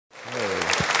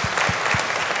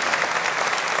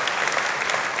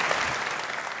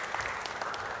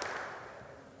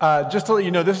Just to let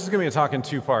you know, this is going to be a talk in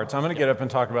two parts. I'm going to get up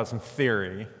and talk about some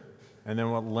theory, and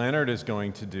then what Lennard is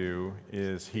going to do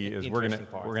is we're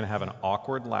going to have an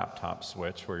awkward laptop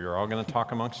switch where you're all going to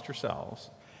talk amongst yourselves,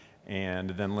 and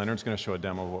then Lennard's going to show a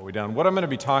demo of what we've done. What I'm going to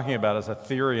be talking about is a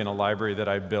theory in a library that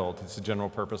I built. It's a general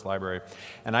purpose library,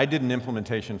 and I did an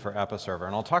implementation for EpiServer,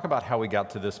 and I'll talk about how we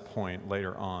got to this point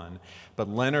later on. But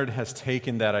Lennard has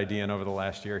taken that idea, and over the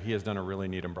last year, he has done a really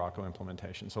neat Umbraco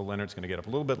implementation. So Lennard's going to get up a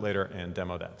little bit later and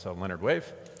demo that. So Lennard,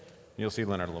 wave. You'll see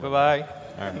Lennard a little bit. Bye-bye.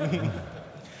 All right.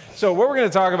 So what we're going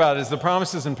to talk about is the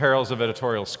promises and perils of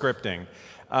editorial scripting.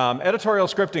 Editorial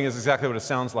scripting is exactly what it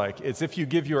sounds like. It's if you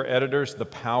give your editors the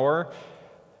power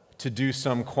to do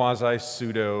some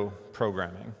quasi-pseudo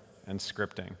programming and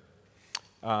scripting.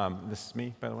 This is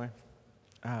me, by the way.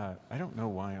 I don't know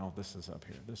why all this is up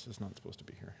here. This is not supposed to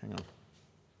be here. Hang on.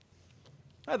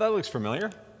 That looks familiar.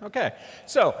 OK.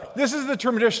 So this is the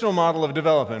traditional model of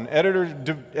development.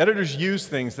 Editors use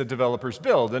things that developers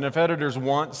build. And if editors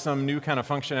want some new kind of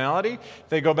functionality,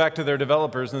 they go back to their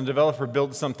developers, and the developer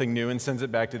builds something new and sends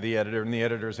it back to the editor, and the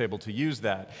editor is able to use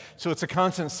that. So it's a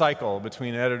constant cycle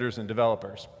between editors and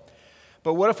developers.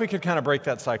 But what if we could kind of break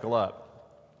that cycle up?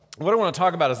 What I want to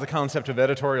talk about is the concept of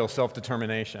editorial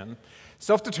self-determination.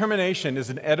 Self-determination is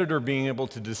an editor being able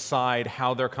to decide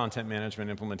how their content management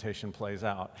implementation plays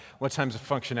out, what types of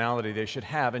functionality they should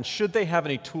have, and should they have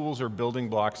any tools or building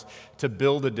blocks to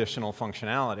build additional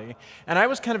functionality. And I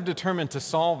was kind of determined to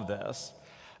solve this.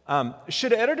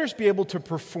 Should editors be able to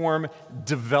perform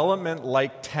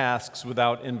development-like tasks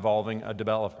without involving a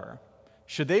developer?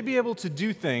 Should they be able to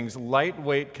do things,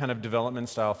 lightweight kind of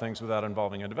development-style things, without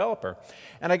involving a developer?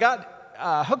 And I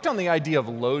got hooked on the idea of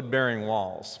load-bearing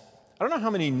walls. I don't know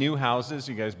how many new houses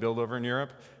you guys build over in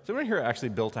Europe. Has anyone here actually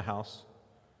built a house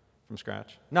from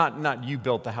scratch? Not you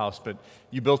built the house, but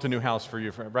you built a new house for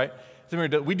you, right?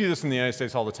 We do this in the United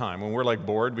States all the time. When we're like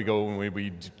bored, we go and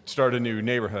we start a new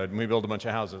neighborhood and we build a bunch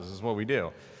of houses. This is what we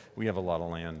do. We have a lot of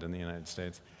land in the United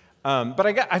States. But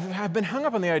I've been hung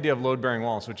up on the idea of load-bearing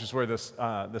walls, which is where this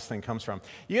thing comes from.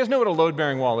 You guys know what a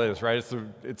load-bearing wall is, right?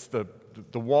 It's the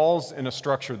walls in a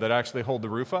structure that actually hold the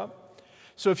roof up.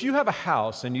 So if you have a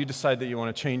house and you decide that you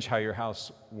want to change how your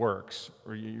house works,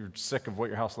 or you're sick of what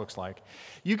your house looks like,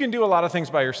 you can do a lot of things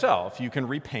by yourself. You can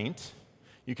repaint.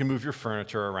 You can move your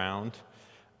furniture around.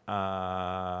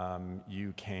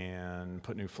 You can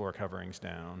put new floor coverings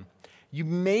down. You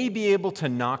may be able to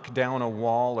knock down a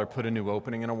wall or put a new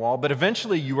opening in a wall, but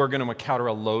eventually you are going to encounter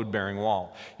a load-bearing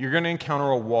wall. You're going to encounter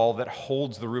a wall that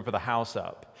holds the roof of the house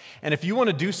up. And if you want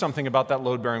to do something about that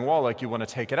load-bearing wall, like you want to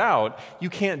take it out, you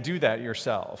can't do that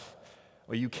yourself.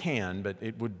 Well, you can, but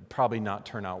it would probably not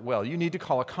turn out well. You need to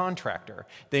call a contractor.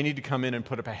 They need to come in and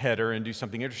put up a header and do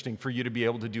something interesting for you to be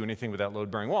able to do anything with that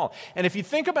load-bearing wall. And if you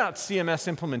think about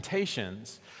CMS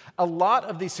implementations, a lot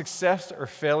of the success or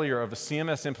failure of a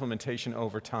CMS implementation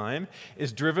over time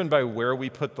is driven by where we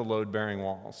put the load-bearing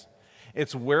walls.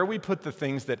 It's where we put the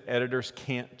things that editors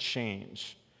can't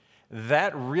change.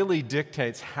 That really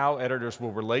dictates how editors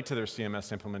will relate to their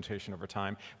CMS implementation over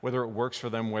time, whether it works for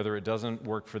them, whether it doesn't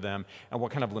work for them, and what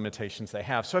kind of limitations they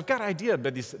have. So I've got an idea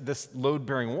about this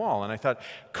load-bearing wall, and I thought,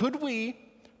 could we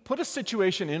put a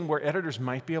situation in where editors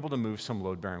might be able to move some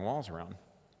load-bearing walls around?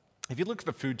 If you look at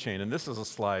the food chain, and this is a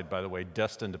slide, by the way,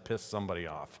 destined to piss somebody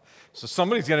off. So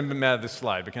somebody's going to be mad at this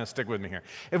slide, but kind of stick with me here.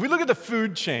 If we look at the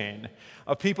food chain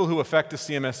of people who affect the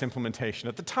CMS implementation,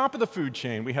 at the top of the food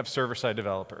chain, we have server-side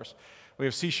developers. We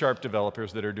have C#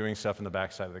 developers that are doing stuff in the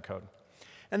backside of the code.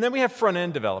 And then we have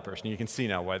front-end developers, and you can see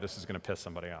now why this is going to piss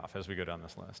somebody off as we go down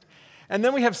this list. And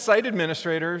then we have site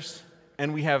administrators,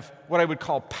 and we have what I would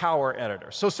call power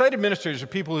editors. So site administrators are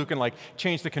people who can like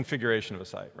change the configuration of a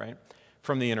site, right,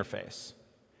 from the interface.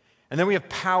 And then we have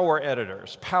power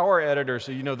editors. Power editors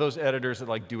are, you know, those editors that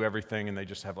like do everything and they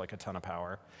just have like a ton of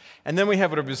power. And then we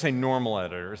have what I would say normal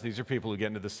editors. These are people who get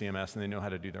into the CMS and they know how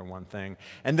to do their one thing.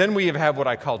 And then we have what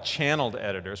I call channeled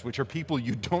editors, which are people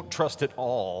you don't trust at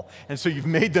all. And so you've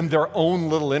made them their own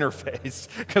little interface.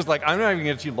 Because like, I'm not even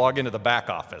going to let you log into the back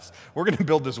office. We're going to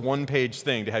build this one-page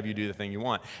thing to have you do the thing you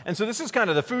want. And so this is kind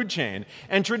of the food chain.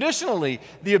 And traditionally,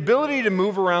 the ability to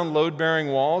move around load-bearing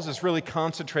walls is really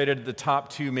concentrated at the top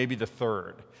two, maybe the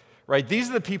third, right?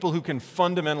 These are the people who can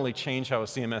fundamentally change how a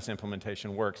CMS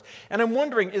implementation works. And I'm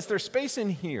wondering, is there space in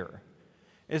here?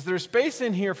 Is there space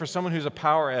in here for someone who's a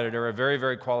power editor, a very,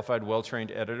 very qualified,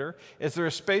 well-trained editor? Is there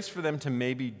a space for them to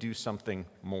maybe do something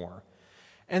more?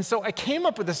 And so I came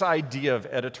up with this idea of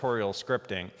editorial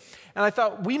scripting. And I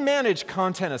thought, we manage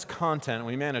content as content, and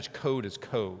we manage code as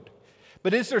code.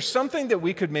 But is there something that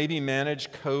we could maybe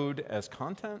manage code as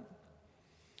content?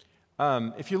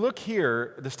 If you look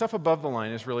here, the stuff above the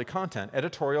line is really content,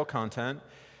 editorial content,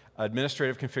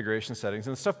 administrative configuration settings,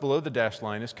 and the stuff below the dashed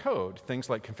line is code. Things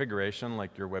like configuration,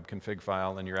 like your web config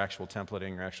file and your actual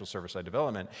templating, your actual server-side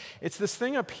development. It's this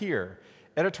thing up here,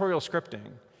 editorial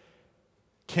scripting.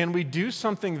 Can we do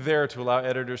something there to allow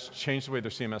editors to change the way their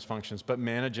CMS functions, but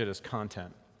manage it as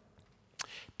content?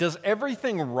 Does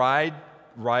everything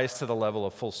rise to the level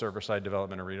of full server-side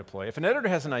development or redeploy? If an editor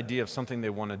has an idea of something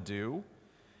they want to do,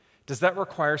 does that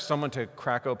require someone to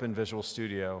crack open Visual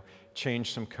Studio,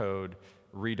 change some code,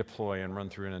 redeploy, and run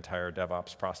through an entire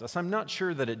DevOps process? I'm not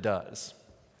sure that it does.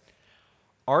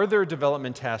 Are there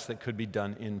development tasks that could be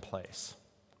done in place?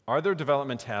 Are there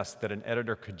development tasks that an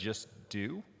editor could just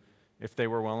do if they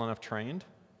were well enough trained?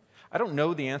 I don't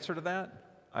know the answer to that.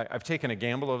 I've taken a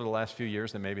gamble over the last few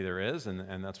years that maybe there is,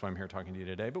 and that's why I'm here talking to you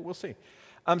today, but we'll see.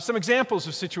 Some examples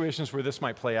of situations where this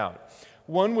might play out.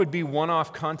 One would be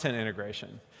one-off content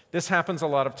integration. This happens a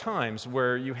lot of times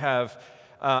where you have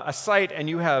a site and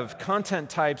you have content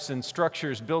types and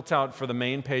structures built out for the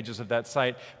main pages of that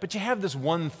site, but you have this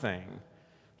one thing.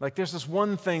 Like there's this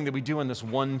one thing that we do on this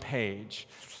one page.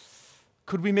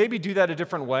 Could we maybe do that a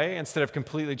different way instead of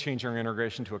completely changing our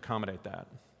integration to accommodate that?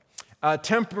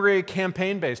 Temporary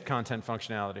campaign-based content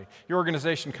functionality. Your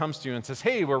organization comes to you and says,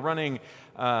 hey, we're running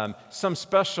some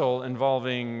special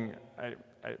involving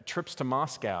trips to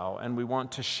Moscow, and we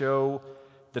want to show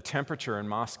the temperature in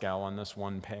Moscow on this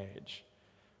one page.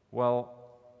 Well,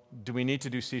 do we need to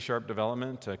do C#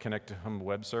 development to connect to some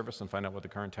web service and find out what the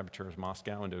current temperature is in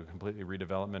Moscow and do a completely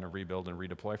redevelopment or rebuild and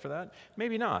redeploy for that?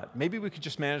 Maybe not. Maybe we could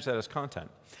just manage that as content.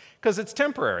 Because it's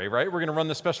temporary, right? We're going to run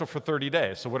this special for 30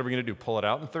 days. So what are we going to do? Pull it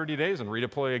out in 30 days and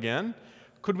redeploy again?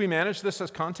 Could we manage this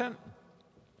as content?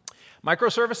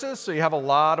 Microservices, so you have a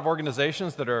lot of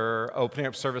organizations that are opening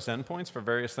up service endpoints for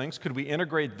various things. Could we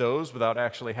integrate those without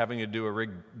actually having to do a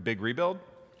big rebuild?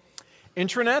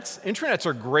 Intranets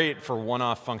are great for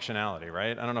one-off functionality,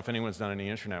 right? I don't know if anyone's done any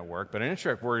intranet work, but an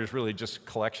intranet work is really just a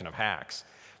collection of hacks.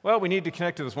 Well, we need to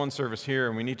connect to this one service here,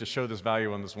 and we need to show this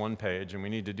value on this one page, and we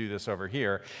need to do this over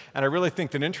here. And I really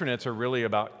think that intranets are really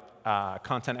about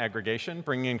content aggregation,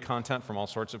 bringing in content from all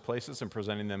sorts of places and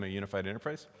presenting them a unified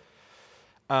interface.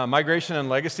 Migration and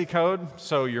legacy code,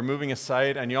 so you're moving a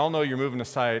site, and you all know you're moving a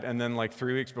site, and then like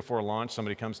 3 weeks before launch,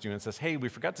 somebody comes to you and says, hey, we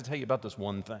forgot to tell you about this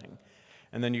one thing.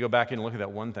 And then you go back and look at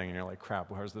that one thing, and you're like, crap,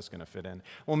 well, how's this going to fit in?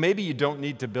 Well, maybe you don't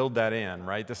need to build that in,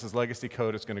 right? This is legacy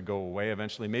code. It's going to go away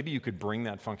eventually. Maybe you could bring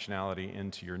that functionality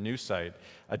into your new site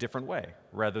a different way,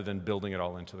 rather than building it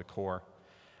all into the core.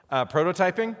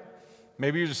 Prototyping,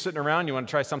 maybe you're just sitting around, you want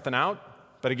to try something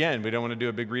out. But again, we don't want to do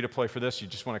a big redeploy for this. You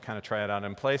just want to kind of try it out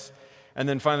in place. And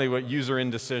then finally, what user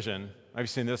indecision. I've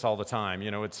seen this all the time.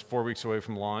 You know, it's 4 weeks away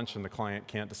from launch, and the client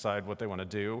can't decide what they want to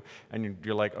do. And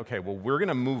you're like, OK, well, we're going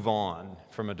to move on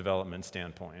from a development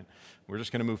standpoint. We're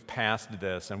just going to move past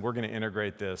this, and we're going to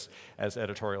integrate this as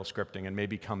editorial scripting and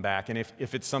maybe come back. And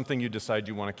if it's something you decide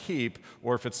you want to keep,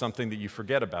 or if it's something that you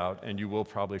forget about, and you will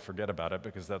probably forget about it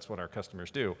because that's what our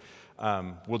customers do,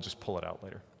 we'll just pull it out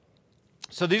later.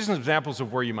 So these are some examples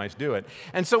of where you might do it.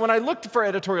 And so when I looked for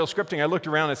editorial scripting, I looked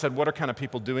around and said, what are kind of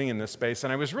people doing in this space?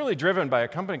 And I was really driven by a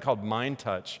company called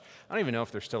MindTouch. I don't even know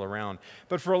if they're still around.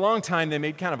 But for a long time, they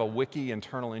made kind of a wiki,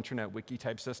 internal intranet wiki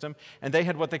type system. And they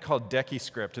had what they called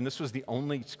DekiScript. And this was the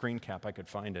only screen cap I could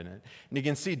find in it. And you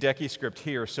can see DekiScript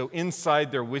here. So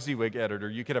inside their WYSIWYG editor,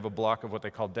 you could have a block of what they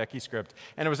called DekiScript.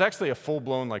 And it was actually a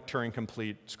full-blown, like,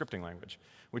 Turing-complete scripting language,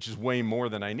 which is way more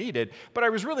than I needed. But I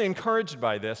was really encouraged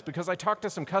by this because I talked to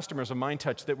some customers of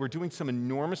MindTouch that were doing some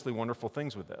enormously wonderful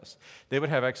things with this. They would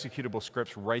have executable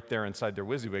scripts right there inside their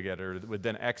WYSIWYG editor that would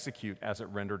then execute as it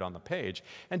rendered on the page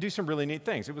and do some really neat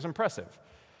things. It was impressive.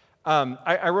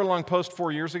 I wrote a long post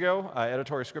 4 years ago,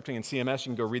 editorial scripting in CMS. You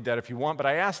can go read that if you want. But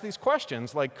I asked these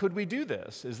questions, like, could we do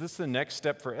this? Is this the next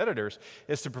step for editors,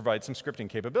 is to provide some scripting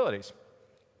capabilities?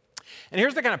 And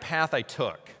here's the kind of path I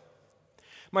took.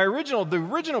 The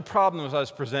original problem I was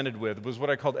presented with was what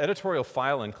I called editorial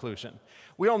file inclusion.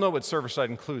 We all know what server-side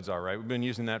includes are, right? We've been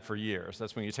using that for years.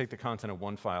 That's when you take the content of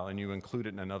one file and you include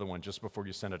it in another one just before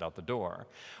you send it out the door.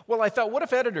 Well, I thought, what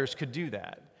if editors could do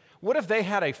that? What if they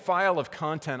had a file of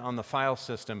content on the file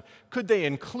system? Could they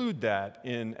include that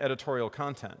in editorial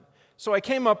content? So I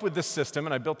came up with this system,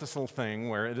 and I built this little thing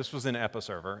where this was in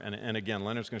Episerver. And again,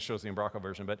 Lennard's going to show us the Umbraco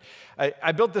version. But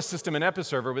I built this system in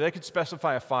Episerver where they could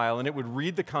specify a file, and it would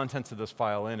read the contents of this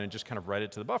file in and just kind of write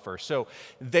it to the buffer. So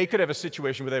they could have a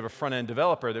situation where they have a front-end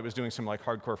developer that was doing some like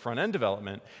hardcore front-end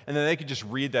development, and then they could just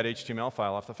read that HTML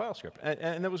file off the file script.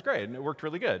 And that was great, and it worked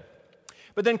really good.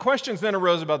 But then questions then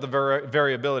arose about the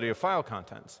variability of file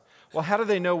contents. Well, how do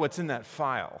they know what's in that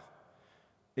file?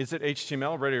 Is it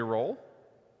HTML ready to roll?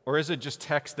 Or is it just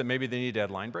text that maybe they need to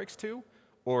add line breaks to?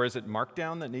 Or is it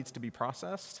Markdown that needs to be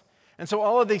processed? And so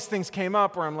all of these things came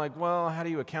up where I'm like, well, how do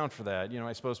you account for that?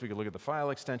 I suppose we could look at the file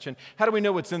extension. How do we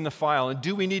know what's in the file? And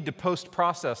do we need to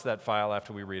post-process that file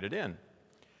after we read it in?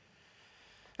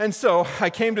 And so I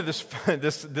came to this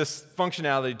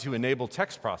functionality to enable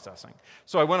text processing.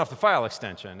 So I went off the file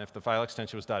extension. If the file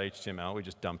extension was .html, we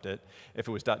just dumped it. If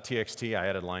it was .txt, I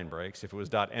added line breaks. If it was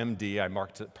 .md, I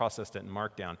processed it in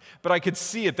Markdown. But I could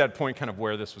see at that point kind of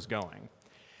where this was going.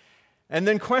 And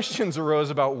then questions arose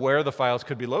about where the files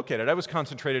could be located. I was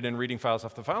concentrated in reading files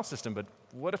off the file system, but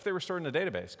what if they were stored in a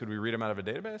database? Could we read them out of a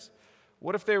database?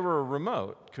 What if they were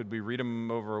remote? Could we read them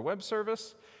over a web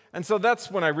service? And so that's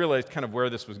when I realized kind of where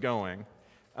this was going.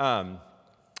 And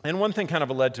one thing kind of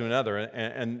led to another,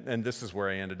 and this is where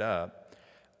I ended up.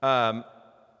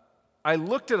 I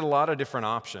looked at a lot of different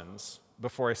options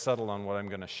before I settled on what I'm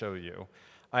going to show you.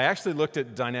 I actually looked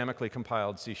at dynamically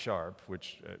compiled C#,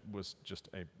 which was just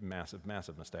a massive,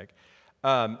 massive mistake.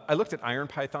 I looked at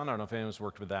IronPython. I don't know if anyone's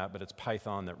worked with that, but it's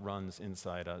Python that runs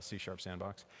inside a C#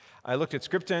 sandbox. I looked at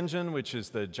Script Engine, which is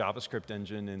the JavaScript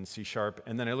engine in C#,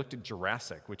 and then I looked at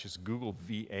Jurassic, which is Google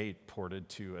V8 ported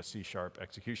to a C#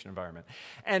 execution environment.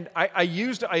 And I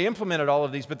implemented all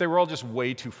of these, but they were all just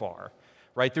way too far.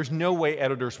 Right? There's no way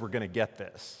editors were going to get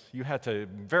this. You had to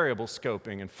variable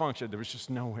scoping and function. There was just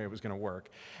no way it was going to work.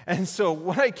 And so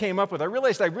what I came up with, I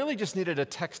realized I really just needed a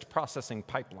text processing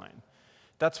pipeline.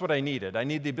 That's what I needed. I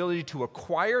need the ability to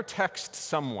acquire text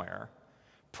somewhere,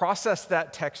 process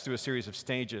that text through a series of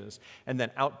stages, and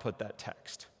then output that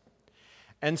text.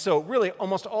 And so really,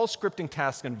 almost all scripting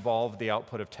tasks involve the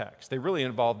output of text. They really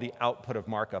involve the output of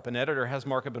markup. An editor has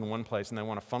markup in one place, and they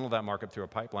want to funnel that markup through a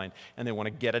pipeline, and they want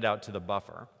to get it out to the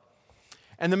buffer.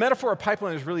 And the metaphor of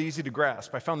pipeline is really easy to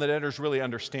grasp. I found that editors really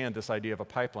understand this idea of a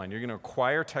pipeline. You're going to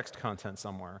acquire text content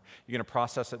somewhere, you're going to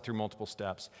process it through multiple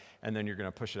steps, and then you're going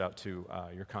to push it out to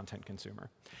your content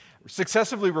consumer.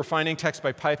 Successively refining text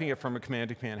by piping it from a command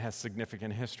to command has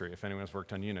significant history. If anyone's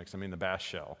worked on Unix, I mean the bash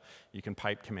shell. You can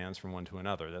pipe commands from one to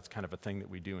another. That's kind of a thing that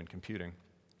we do in computing.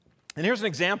 And here's an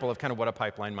example of kind of what a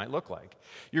pipeline might look like.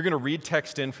 You're going to read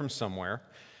text in from somewhere.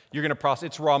 You're going to process,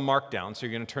 it's raw markdown, so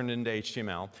you're going to turn it into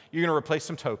HTML. You're going to replace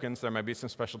some tokens. There might be some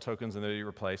special tokens in there you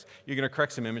replace. You're going to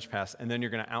correct some image paths, and then you're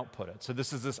going to output it. So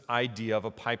this is this idea of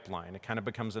a pipeline. It kind of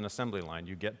becomes an assembly line.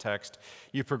 You get text,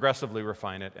 you progressively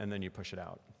refine it, and then you push it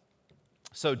out.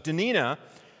 So Deane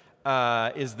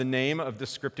is the name of the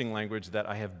scripting language that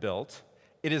I have built.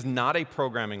 It is not a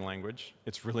programming language.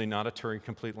 It's really not a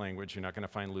Turing-complete language. You're not going to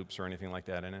find loops or anything like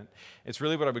that in it. It's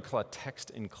really what I would call a text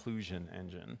inclusion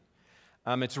engine.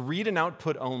 It's read and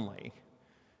output only.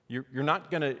 You're not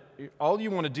going to, all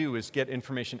you want to do is get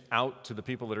information out to the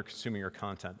people that are consuming your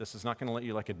content. This is not going to let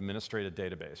you like administrate a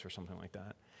database or something like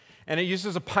that. And it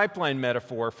uses a pipeline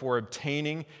metaphor for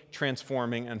obtaining,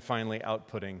 transforming, and finally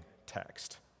outputting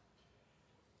text.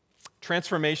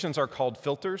 Transformations are called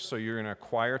filters, so you're going to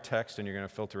acquire text and you're going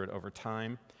to filter it over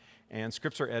time. And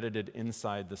scripts are edited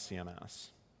inside the CMS.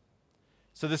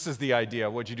 So this is the idea.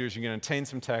 What you do is you're going to obtain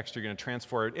some text, you're going to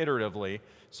transform it iteratively.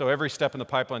 So every step in the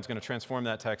pipeline is going to transform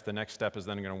that text. The next step is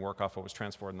then going to work off what was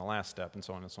transformed in the last step, and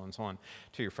so on and so on and so on,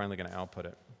 until you're finally going to output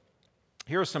it.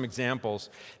 Here are some examples.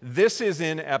 This is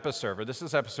in Episerver. This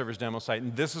is Episerver's demo site,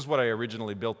 and this is what I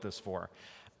originally built this for.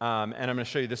 And I'm going to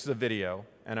show you, this is a video,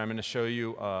 and I'm going to show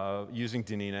you using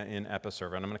Deane in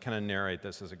Episerver. And I'm going to kind of narrate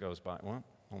this as it goes by. Well,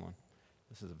 hold on.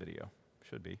 This is a video.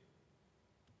 Should be.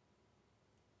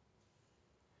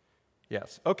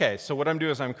 Yes. OK, so what I'm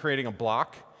doing is I'm creating a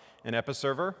block in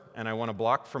Episerver, and I want a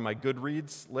block from my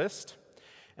Goodreads list.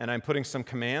 And I'm putting some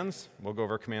commands. We'll go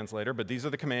over commands later, but these are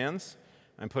the commands.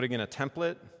 I'm putting in a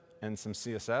template and some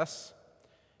CSS.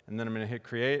 And then I'm going to hit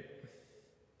Create.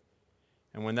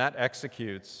 And when that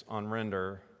executes on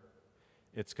render,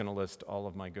 it's going to list all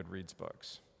of my Goodreads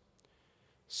books.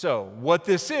 So what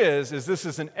this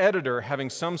is an editor having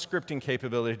some scripting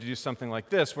capability to do something like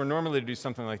this, where normally to do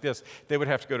something like this, they would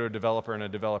have to go to a developer, and a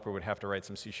developer would have to write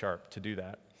some C# to do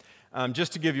that.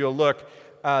 Just to give you a look,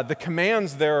 the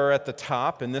commands there are at the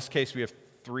top. In this case, we have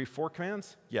 4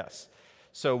 commands? Yes.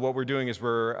 So what we're doing is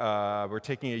we're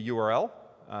taking a URL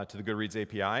to the Goodreads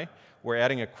API. We're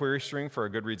adding a query string for a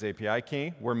Goodreads API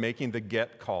key. We're making the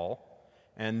get call.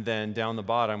 And then down the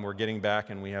bottom, we're getting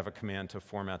back, and we have a command to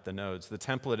format the nodes. The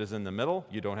template is in the middle.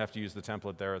 You don't have to use the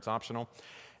template there. It's optional.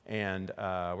 And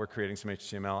we're creating some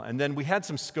HTML. And then we had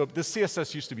some scope. This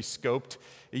CSS used to be scoped.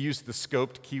 It used the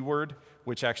scoped keyword,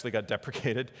 which actually got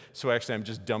deprecated. So actually, I'm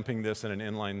just dumping this in an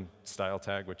inline style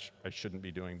tag, which I shouldn't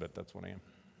be doing, but that's what I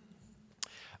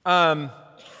am.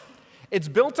 It's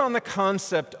built on the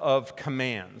concept of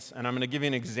commands, and I'm going to give you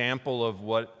an example of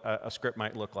what a script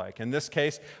might look like. In this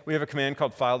case, we have a command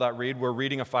called file.read. We're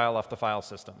reading a file off the file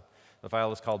system. The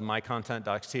file is called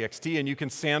mycontent.txt, and you can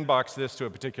sandbox this to a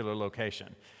particular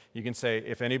location. You can say,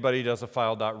 if anybody does a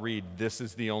file.read, this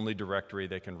is the only directory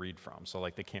they can read from. So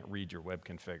like they can't read your web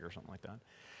config or something like that.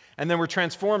 And then we're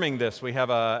transforming this. We have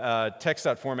a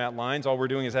text.format lines. All we're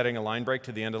doing is adding a line break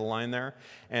to the end of the line there.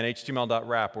 And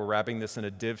HTML.wrap, we're wrapping this in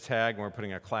a div tag, and we're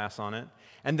putting a class on it.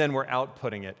 And then we're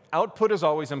outputting it. Output is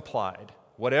always implied.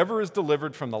 Whatever is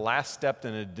delivered from the last step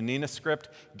in a Deane script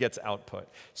gets output.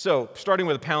 So starting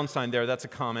with a pound sign there, that's a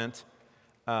comment.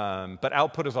 But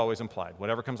output is always implied.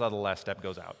 Whatever comes out of the last step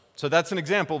goes out. So that's an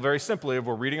example, very simply, of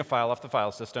we're reading a file off the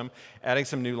file system, adding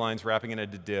some new lines, wrapping it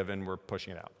into div, and we're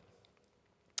pushing it out.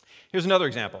 Here's another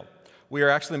example. We are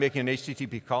actually making an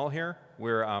HTTP call here.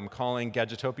 We're calling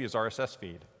Gadgetopia's RSS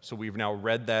feed. So we've now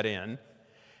read that in.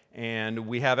 And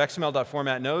we have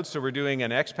XML.format nodes, so we're doing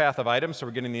an XPath of items, so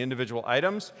we're getting the individual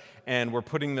items, and we're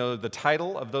putting the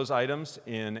title of those items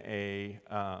in a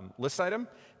list item.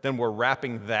 Then we're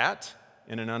wrapping that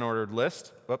in an unordered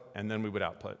list, and then we would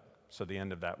output. So the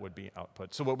end of that would be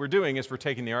output. So what we're doing is we're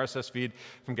taking the RSS feed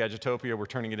from Gadgetopia, we're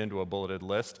turning it into a bulleted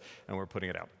list, and we're putting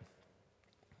it out.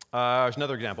 Here's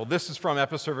another example. This is from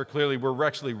Episerver. Clearly, we're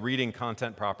actually reading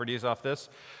content properties off this.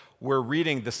 We're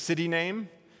reading the city name.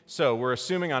 So we're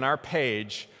assuming on our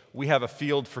page we have a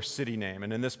field for city name.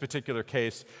 And in this particular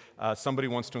case, somebody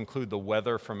wants to include the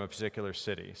weather from a particular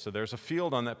city. So there's a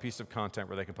field on that piece of content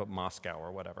where they can put Moscow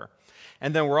or whatever.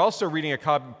 And then we're also reading a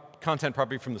content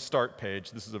property from the start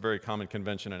page. This is a very common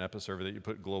convention in Episerver that you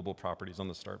put global properties on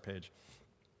the start page.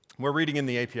 We're reading in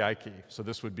the API key. So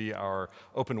this would be our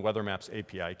Open Weather Maps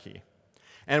API key.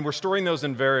 And we're storing those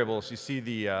in variables. You see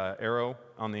the arrow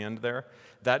on the end there?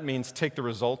 That means take the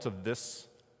result of this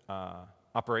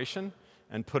operation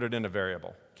and put it in a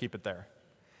variable. Keep it there.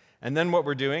 And then what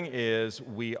we're doing is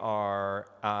we are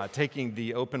taking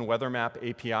the Open Weather Map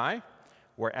API.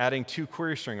 We're adding two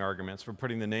query string arguments. We're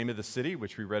putting the name of the city,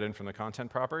 which we read in from the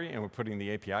content property, and we're putting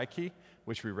the API key,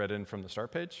 which we read in from the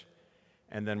start page.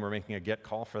 And then we're making a get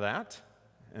call for that.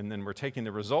 And then we're taking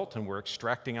the result, and we're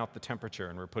extracting out the temperature,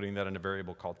 and we're putting that in a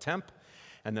variable called temp.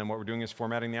 And then what we're doing is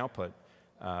formatting the output.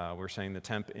 We're saying the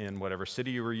temp in whatever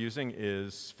city you were using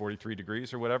is 43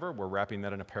 degrees or whatever. We're wrapping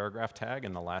that in a paragraph tag,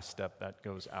 and the last step, that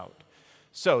goes out.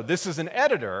 So this is an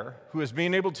editor who is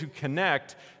being able to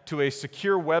connect to a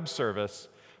secure web service,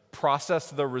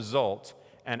 process the result,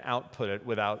 and output it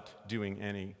without doing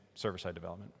any server-side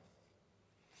development.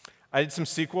 I did some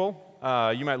SQL.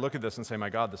 You might look at this and say, my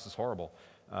God, this is horrible,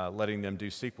 letting them do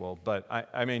SQL. But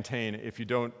I maintain if you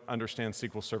don't understand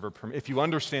SQL Server, if you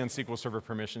understand SQL Server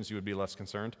permissions, you would be less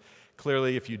concerned.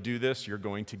 Clearly, if you do this, you're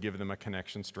going to give them a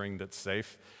connection string that's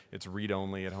safe. It's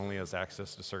read-only. It only has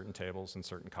access to certain tables and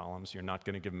certain columns. You're not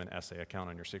going to give them an SA account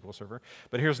on your SQL Server.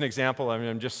 But here's an example.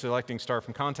 I'm just selecting star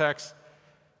from contacts.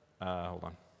 Hold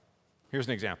on. Here's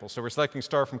an example. So we're selecting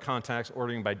star from contacts,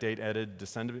 ordering by date edited,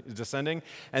 descending.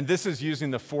 And this is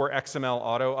using the for XML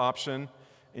auto option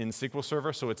in SQL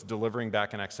Server, so it's delivering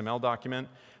back an XML document.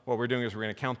 What we're doing is we're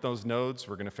going to count those nodes.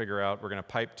 We're going to figure out, we're going to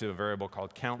pipe to a variable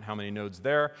called count, how many nodes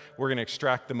there. We're going to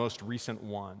extract the most recent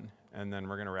one, and then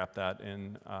we're going to wrap that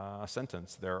in a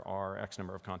sentence. There are X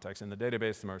number of contacts in the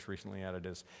database. The most recently added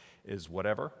is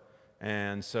whatever.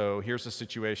 And so here's a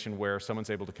situation where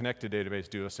someone's able to connect to a database,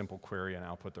 do a simple query, and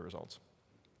output the results.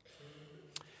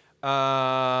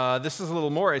 This is a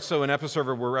little more. So in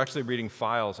Episerver, we're actually reading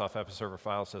files off Episerver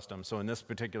file system. So in this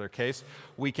particular case,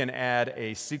 we can add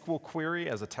a SQL query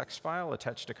as a text file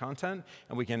attached to content,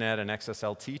 and we can add an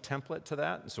XSLT template to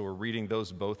that. So we're reading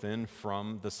those both in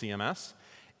from the CMS.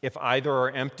 If either are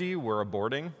empty, we're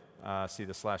aborting. See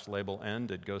the /label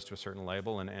end. It goes to a certain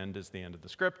label, and end is the end of the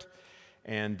script.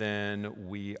 And then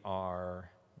we are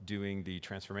doing the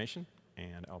transformation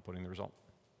and outputting the result.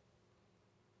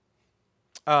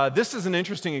 This is an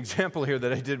interesting example here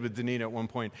that I did with Deane at one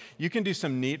point. You can do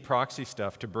some neat proxy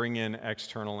stuff to bring in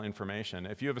external information.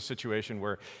 If you have a situation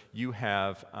where you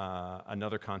have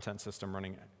another content system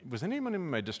running. Was anyone in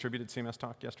my distributed CMS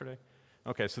talk yesterday?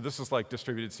 Okay, so this is like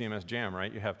distributed CMS jam,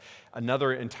 right? You have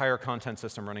another entire content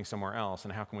system running somewhere else,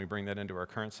 and how can we bring that into our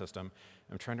current system?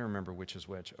 I'm trying to remember which is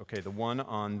which. Okay, the one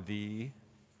on the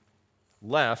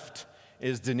left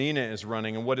is Deane is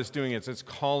running, and what it's doing is it's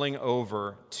calling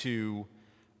over to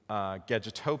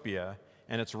Gadgetopia,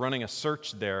 and it's running a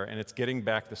search there, and it's getting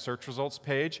back the search results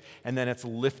page, and then it's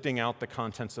lifting out the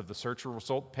contents of the search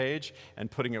result page and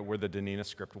putting it where the Deane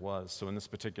script was. So in this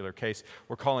particular case,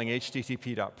 we're calling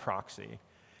http.proxy.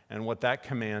 And what that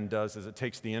command does is it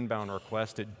takes the inbound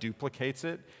request, it duplicates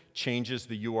it, changes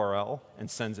the URL,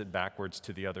 and sends it backwards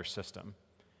to the other system.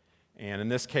 And in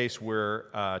this case, we're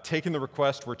taking the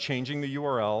request, we're changing the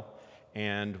URL,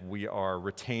 and we are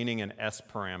retaining an S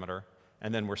parameter,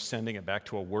 and then we're sending it back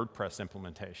to a WordPress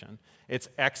implementation. It's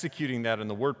executing that in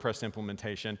the WordPress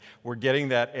implementation. We're getting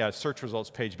that search results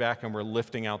page back, and we're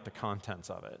lifting out the contents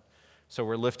of it. So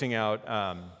we're lifting out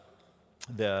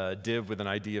the div with an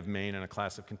ID of main and a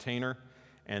class of container,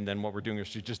 and then what we're doing is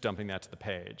just dumping that to the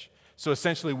page. So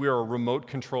essentially, we are remote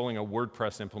controlling a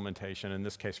WordPress implementation, in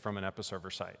this case from an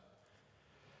Episerver site.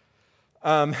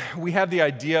 We have the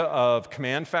idea of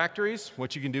command factories.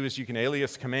 What you can do is you can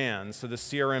alias commands. So the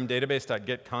CRM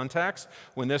database.get contacts,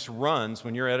 when this runs,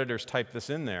 when your editors type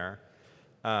this in there,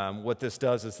 what this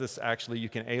does is this actually, you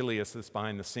can alias this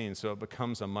behind the scenes, so it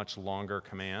becomes a much longer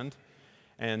command.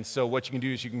 And so what you can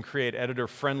do is you can create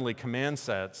editor-friendly command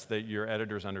sets that your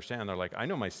editors understand. They're like, I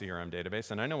know my CRM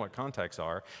database, and I know what contacts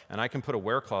are, and I can put a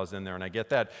where clause in there, and I get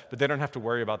that. But they don't have to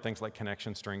worry about things like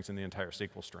connection strings and the entire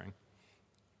SQL string.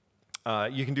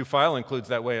 You can do file includes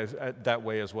that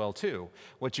way as well, too.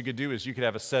 What you could do is you could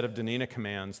have a set of Deane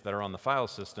commands that are on the file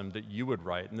system that you would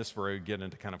write, and this is where we get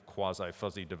into kind of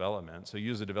quasi-fuzzy development. So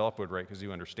you as a developer would write because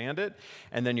you understand it,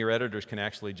 and then your editors can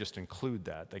actually just include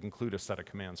that. They can include a set of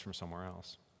commands from somewhere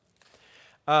else.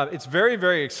 It's very,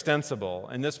 very extensible.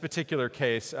 In this particular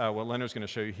case, what Lennard's going to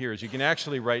show you here is you can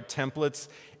actually write templates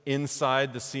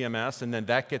inside the CMS, and then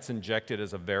that gets injected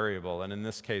as a variable. And in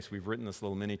this case, we've written this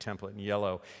little mini template in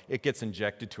yellow. It gets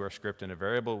injected to our script in a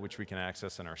variable, which we can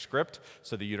access in our script,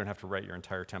 so that you don't have to write your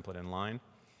entire template in line.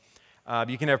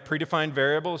 You can have predefined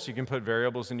variables. You can put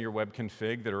variables into your web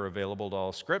config that are available to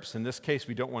all scripts. In this case,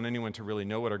 we don't want anyone to really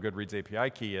know what our Goodreads API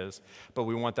key is, but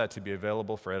we want that to be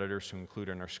available for editors to include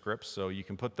in our scripts. So you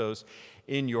can put those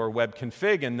in your web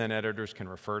config, and then editors can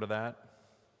refer to that.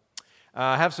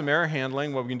 Have some error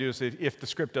handling. What we can do is if the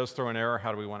script does throw an error,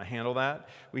 how do we want to handle that?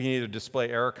 We can either display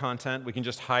error content. We can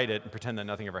just hide it and pretend that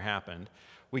nothing ever happened.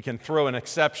 We can throw an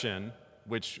exception,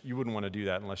 which you wouldn't want to do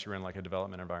that unless you're in like a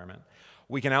development environment.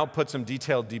 We can output some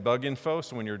detailed debug info,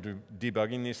 so when you're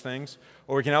debugging these things.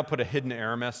 Or we can output a hidden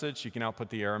error message. You can output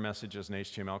the error message as an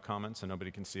HTML comment, so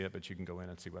nobody can see it, but you can go in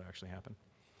and see what actually happened.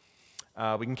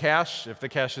 We can cache. If the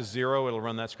cache is 0, it'll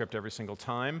run that script every single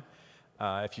time.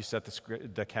 If you set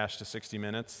the cache to 60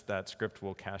 minutes, that script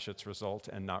will cache its result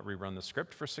and not rerun the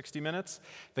script for 60 minutes.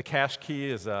 The cache key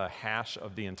is a hash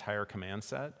of the entire command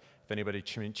set. If anybody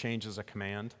changes a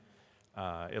command,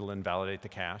 it'll invalidate the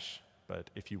cache. But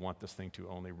if you want this thing to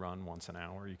only run once an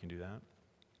hour, you can do that.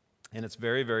 And it's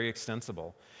very, very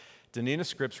extensible. Deane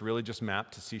scripts really just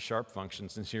map to C#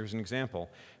 functions. And here's an example.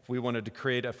 If we wanted to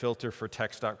create a filter for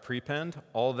text.prepend,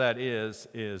 all that is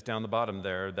down the bottom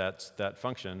there, that's that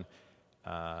function.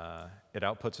 It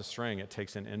outputs a string, it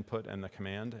takes an input and the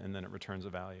command, and then it returns a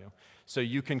value. So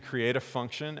you can create a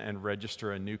function and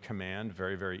register a new command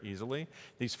very, very easily.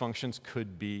 These functions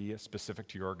could be specific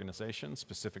to your organization,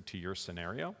 specific to your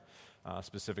scenario,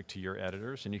 specific to your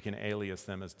editors, and you can alias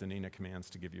them as Deane commands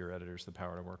to give your editors the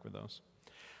power to work with those.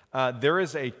 There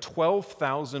is a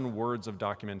 12,000 words of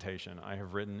documentation I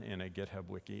have written in a GitHub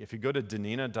wiki. If you go to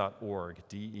denina.org,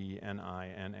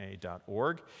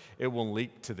 D-E-N-I-N-A.org, it will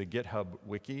link to the GitHub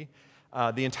wiki.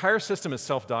 The entire system is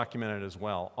self-documented as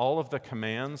well. All of the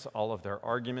commands, all of their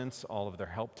arguments, all of their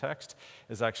help text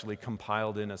is actually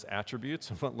compiled in as attributes.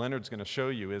 And what Lennard's going to show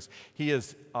you is he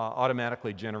is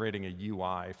automatically generating a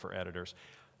UI for editors.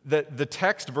 The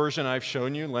text version I've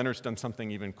shown you, Lennard's done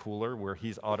something even cooler where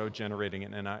he's auto-generating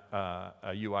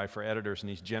a UI for editors, and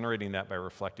he's generating that by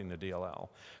reflecting the DLL,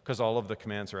 because all of the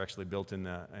commands are actually built in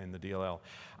the DLL.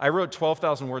 I wrote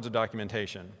 12,000 words of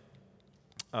documentation,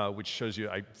 which shows you,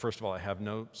 first of all, I have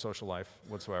no social life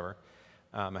whatsoever.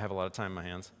 I have a lot of time in my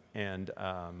hands, and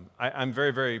I'm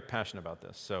very, very passionate about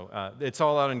this. So it's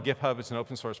all out on GitHub. It's an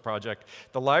open source project.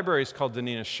 The library is called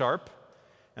Deane Sharp.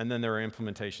 And then there are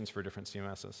implementations for different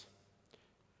CMSs.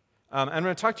 I'm going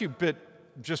to talk to you a bit,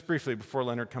 just briefly, before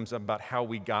Lennard comes up, about how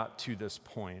we got to this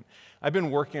point. I've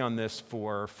been working on this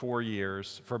for 4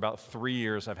 years. For about 3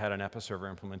 years, I've had an Episerver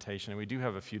implementation, and we do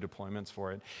have a few deployments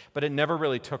for it. But it never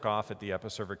really took off at the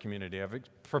Episerver community. I've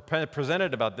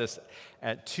presented about this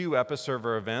at 2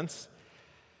 Episerver events,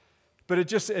 but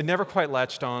it never quite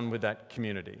latched on with that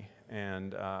community.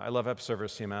 And I love Episerver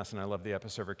CMS, and I love the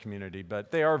Episerver community, but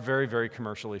they are very, very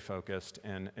commercially focused,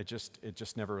 and it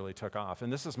just never really took off.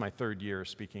 And this is my 3rd year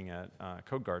speaking at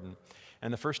Codegarden,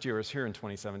 and the first year I was here in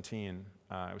 2017.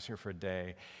 I was here for a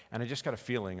day, and I just got a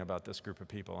feeling about this group of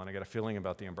people, and I got a feeling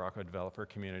about the Umbraco developer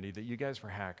community that you guys were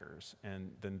hackers, and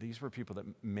then these were people that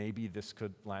maybe this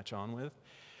could latch on with.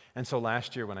 And so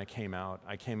last year when I came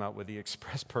out with the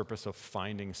express purpose of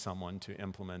finding someone to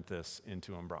implement this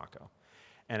into Umbraco.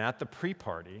 And at the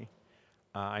pre-party,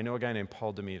 I know a guy named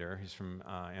Paul Demeter, he's from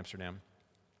Amsterdam,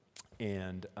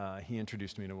 and he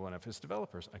introduced me to one of his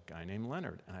developers, a guy named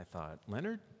Lennard. And I thought,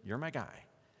 Lennard, you're my guy.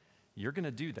 You're going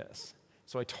to do this.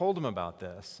 So I told him about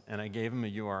this, and I gave him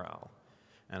a URL.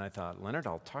 And I thought, Lennard,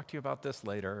 I'll talk to you about this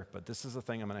later, but this is the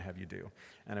thing I'm going to have you do.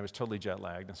 And I was totally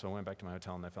jet-lagged, and so I went back to my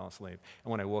hotel and I fell asleep.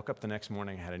 And when I woke up the next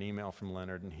morning, I had an email from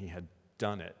Lennard, and he had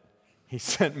done it. He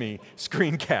sent me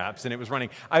screen caps, and it was running.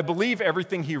 I believe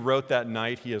everything he wrote that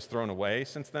night he has thrown away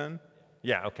since then.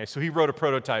 Yeah, okay, so he wrote a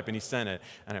prototype, and he sent it.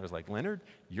 And I was like, Lennard,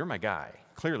 you're my guy.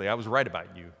 Clearly, I was right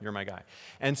about you. You're my guy.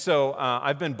 And so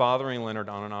I've been bothering Lennard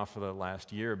on and off for the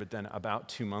last year, but then about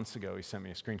 2 months ago, he sent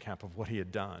me a screen cap of what he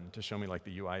had done to show me like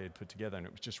the UI he had put together, and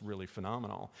it was just really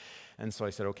phenomenal. And so I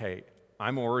said, okay,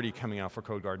 I'm already coming out for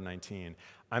Codegarden 19.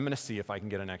 I'm going to see if I can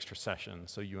get an extra session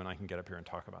so you and I can get up here and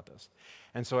talk about this.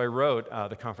 And so I wrote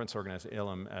the conference organizer,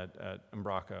 Ilham, at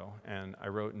Umbraco, and I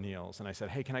wrote Niels, and I said,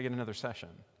 hey, can I get another session?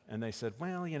 And they said,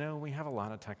 well, you know, we have a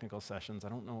lot of technical sessions. I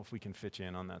don't know if we can fit you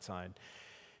in on that side.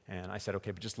 And I said,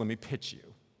 okay, but just let me pitch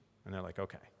you. And they're like,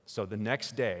 okay. So the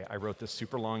next day, I wrote this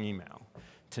super long email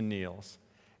to Niels.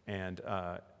 And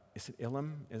is it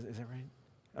Ilham? Is that right?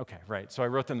 Okay, right. So I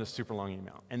wrote them this super long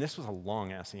email. And this was a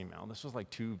long-ass email. This was like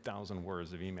 2,000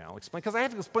 words of email. Because I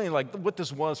had to explain like what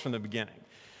this was from the beginning.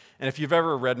 And if you've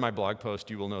ever read my blog post,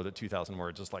 you will know that 2,000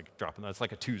 words is like dropping. That's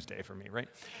like a Tuesday for me, right?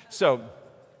 So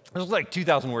it was like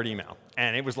 2,000-word email,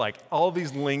 and it was like all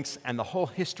these links and the whole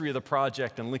history of the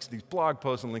project and links to these blog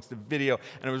posts and links to video,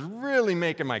 and it was really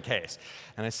making my case.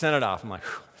 And I sent it off. I'm like,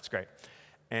 that's great.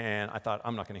 And I thought,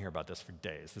 I'm not going to hear about this for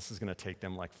days. This is going to take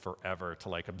them like forever to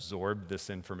like absorb this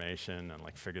information and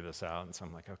like figure this out. And so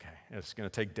I'm like, okay, it's going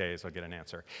to take days. I'll get an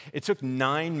answer. It took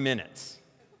 9 minutes.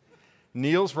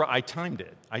 Niels, I timed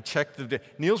it. I checked the,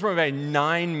 Niels wrote about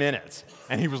 9 minutes,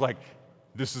 and he was like,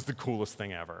 this is the coolest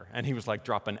thing ever. And he was like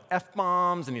dropping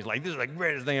F-bombs, and he's like, this is the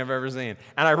greatest thing I've ever seen.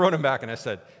 And I wrote him back, and I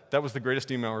said, that was the greatest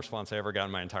email response I ever got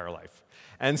in my entire life.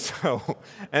 And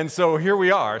so here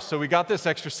we are. So we got this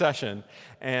extra session,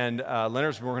 and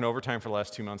Lennard's been working overtime for the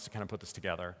last 2 months to kind of put this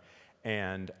together.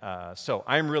 And so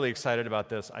I'm really excited about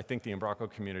this. I think the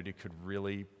Umbraco community could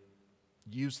really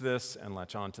use this and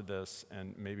latch onto this,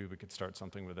 and maybe we could start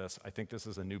something with this. I think this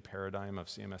is a new paradigm of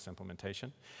CMS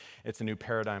implementation. It's a new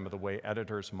paradigm of the way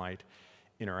editors might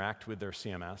interact with their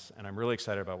CMS, and I'm really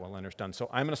excited about what Lennard's done. So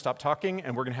I'm going to stop talking,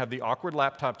 and we're going to have the awkward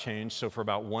laptop change. So for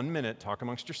about 1 minute, talk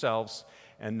amongst yourselves,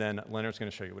 and then Lennard's going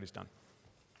to show you what he's done.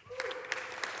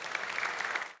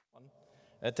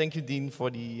 Thank you, Deane,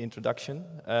 for the introduction.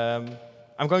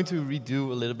 I'm going to redo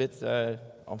a little bit.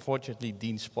 Unfortunately,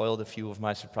 Deane spoiled a few of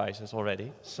my surprises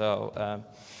already. So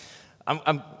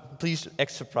please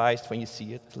act surprised when you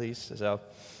see it, please. So,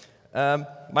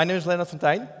 my name is Lennard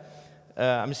Fonteijn.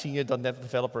 I'm a senior .NET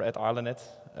developer at Arlanet.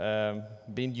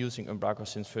 Been using Umbraco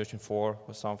since version 4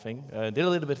 or something. Did a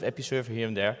little bit of Episerver here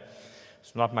and there.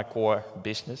 It's not my core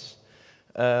business.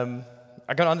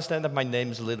 I can understand that my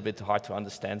name is a little bit hard to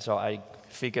understand, so I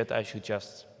figured I should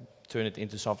just turn it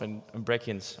into something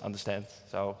Umbracians understand.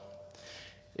 So,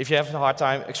 if you have a hard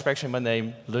time expressing my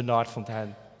name, Lennard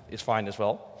Fonteijn is fine as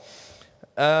well.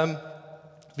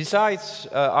 Besides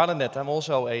Arlanet, I'm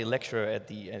also a lecturer at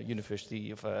the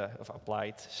University of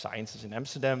Applied Sciences in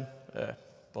Amsterdam,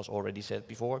 was already said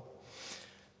before.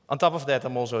 On top of that,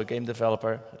 I'm also a game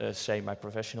developer,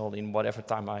 semi-professional in whatever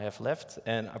time I have left.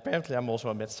 And apparently I'm also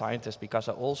a mad scientist because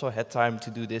I also had time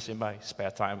to do this in my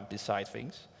spare time beside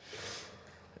things.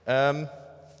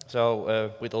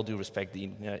 So with all due respect,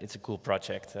 Deane, it's a cool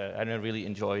project, and I really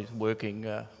enjoy working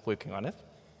on it.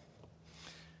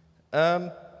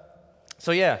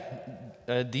 So yeah,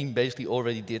 Deane basically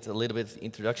already did a little bit of the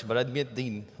introduction, but I met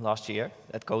Deane last year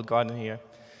at Codegarden here.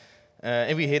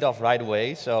 And we hit off right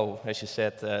away, so as you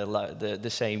said, the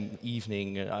same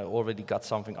evening I already got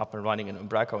something up and running in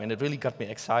Umbraco, and it really got me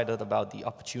excited about the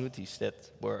opportunities that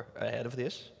were ahead of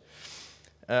this.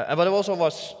 But I also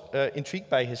was intrigued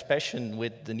by his passion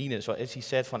with the Deane. So as he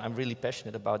said, I'm really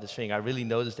passionate about this thing. I really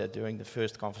noticed that during the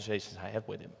first conversations I had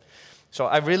with him. So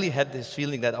I really had this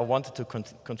feeling that I wanted to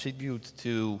contribute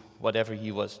to whatever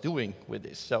he was doing with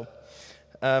this. So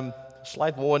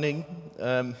slight warning,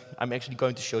 I'm actually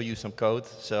going to show you some code.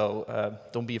 So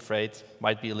don't be afraid.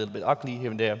 Might be a little bit ugly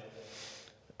here and there.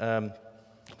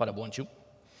 But I warned you.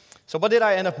 So what did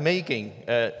I end up making?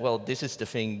 Well, this is the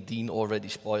thing Deane already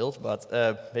spoiled, but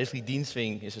basically Deane's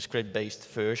thing is a script-based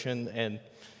version, and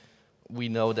we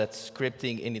know that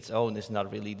scripting in its own is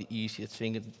not really the easiest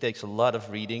thing. It takes a lot of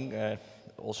reading.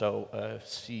 also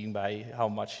seen by how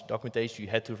much documentation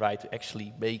you had to write to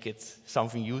actually make it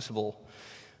something usable.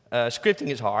 Scripting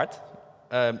is hard,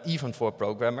 even for a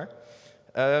programmer.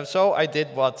 So I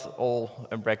did what all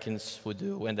Umbracans would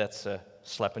do, and that's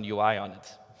slap an UI on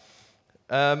it.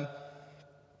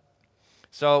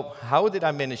 So how did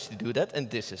I manage to do that? And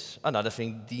this is another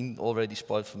thing Deane already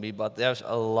spoiled for me, but there's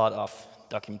a lot of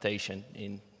documentation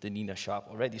in the Nina Sharp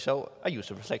already, so I use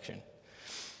a reflection.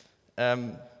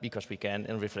 Because we can,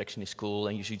 and reflection is cool,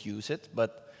 and you should use it,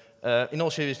 but in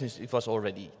all seriousness, it was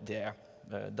already there,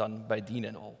 done by Deane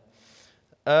and all.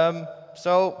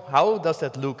 So how does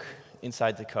that look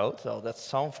inside the code? Well, that's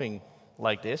something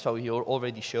like this. So he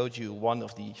already showed you one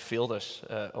of the filters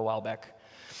a while back.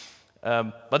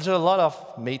 But there's a lot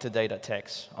of metadata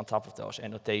tags on top of those,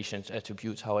 annotations,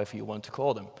 attributes, however you want to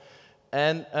call them.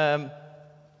 And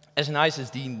as nice as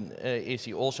Deane is,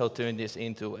 he also turned this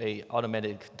into an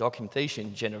automatic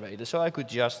documentation generator. So I could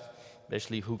just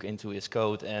basically hook into his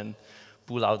code and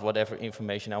pull out whatever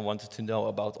information I wanted to know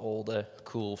about all the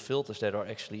cool filters that are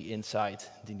actually inside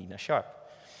the Nina Sharp.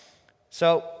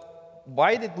 So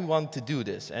why did we want to do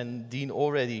this? And Deane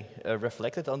already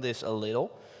reflected on this a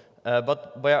little.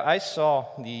 But where I saw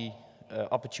the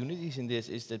opportunities in this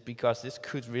is that because this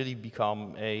could really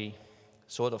become a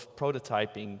sort of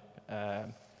prototyping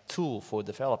tool for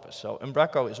developers. So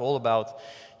Umbraco is all about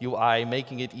UI,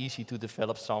 making it easy to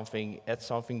develop something, add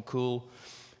something cool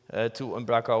to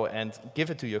Umbraco and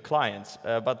give it to your clients.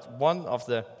 But one of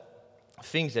the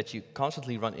things that you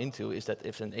constantly run into is that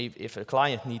if a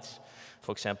client needs,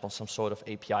 for example, some sort of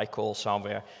API call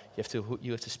somewhere,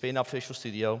 you have to spin up Visual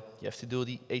Studio, you have to do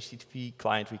the HTTP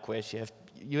client request,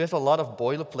 you have a lot of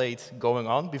boilerplate going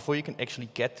on before you can actually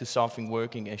get to something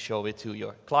working and show it to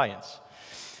your clients.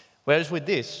 Whereas with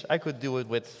this, I could do it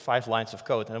with 5 lines of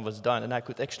code and it was done, and I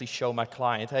could actually show my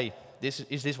client, hey,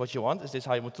 is this what you want? Is this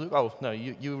how you want to look? Oh, no,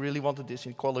 you really wanted this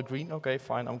in color green? Okay,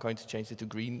 fine, I'm going to change it to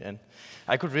green. And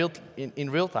I could in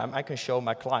real time, I can show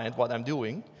my client what I'm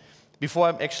doing before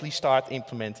I actually start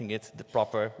implementing it the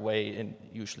proper way, and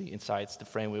usually inside the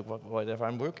framework, whatever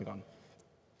I'm working on.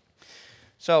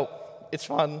 So it's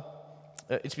fun.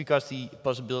 It's because the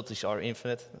possibilities are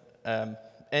infinite.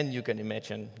 And you can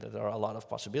imagine that there are a lot of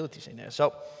possibilities in there.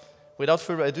 So without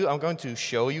further ado, I'm going to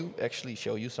show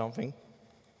you something.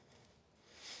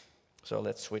 So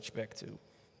let's switch back to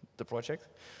the project.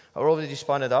 I already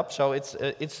spun it up. So it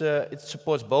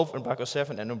supports both Umbraco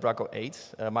 7 and Umbraco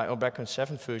 8. My Umbraco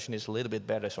 7 version is a little bit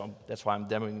better, so that's why I'm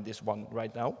demoing this one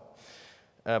right now.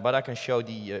 But I can show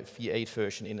the V8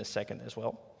 version in a second as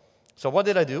well. So what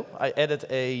did I do? I added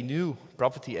a new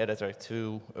property editor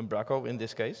to Umbraco in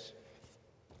this case,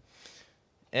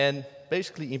 and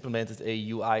basically implemented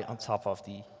a UI on top of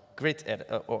the grid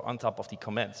or on top of the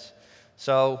comments.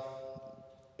 So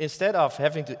instead of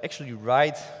having to actually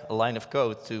write a line of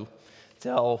code to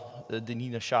tell the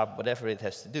Nina Sharp whatever it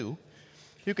has to do,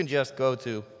 you can just go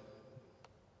to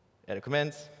add a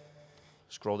comment,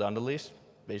 scroll down the list,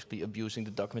 basically abusing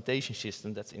the documentation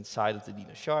system that's inside of the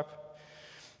Nina Sharp,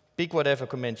 pick whatever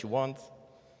comment you want,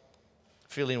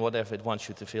 fill in whatever it wants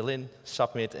you to fill in,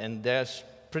 submit, and there's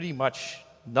pretty much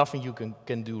nothing you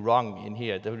can do wrong in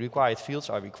here. The required fields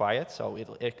are required, so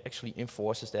it actually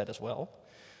enforces that as well.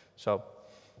 So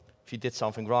if you did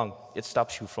something wrong, it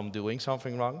stops you from doing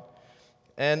something wrong.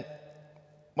 And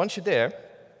once you're there,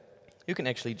 you can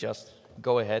actually just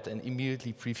go ahead and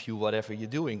immediately preview whatever you're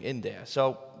doing in there.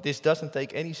 So this doesn't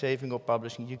take any saving or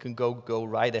publishing. You can go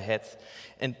right ahead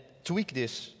and tweak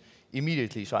this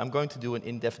immediately. So I'm going to do an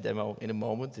in-depth demo in a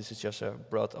moment. This is just a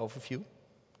broad overview.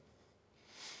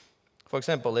 For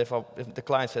example, if the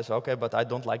client says, okay, but I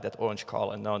don't like that orange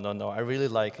color. No, I really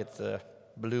like it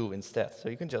blue instead. So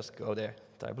you can just go there,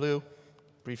 type blue,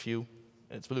 preview,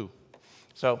 and it's blue.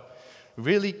 So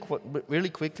really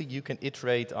quickly you can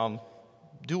iterate on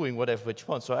doing whatever you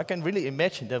want. So I can really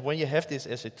imagine that when you have this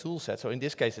as a tool set, so in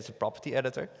this case it's a property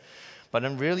editor, but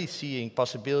I'm really seeing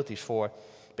possibilities for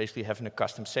basically having a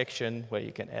custom section where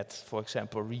you can add, for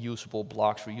example, reusable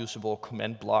blocks, reusable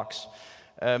comment blocks,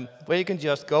 where you can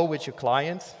just go with your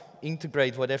client,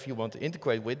 integrate whatever you want to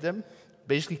integrate with them,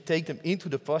 basically take them into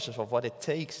the process of what it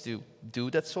takes to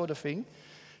do that sort of thing,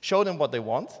 show them what they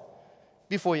want,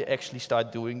 before you actually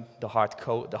start doing the hard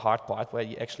code, the hard part, where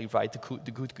you actually write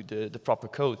the proper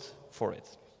code for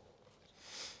it.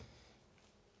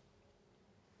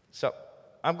 So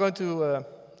I'm going to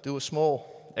do a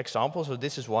small example. So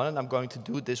this is one, and I'm going to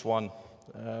do this one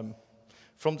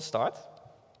from the start.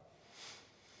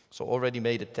 So already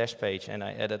made a test page, and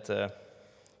I added,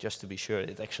 just to be sure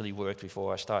it actually worked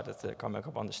before I started coming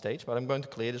up on the stage, but I'm going to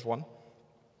clear this one.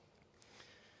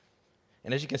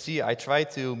 And as you can see, I try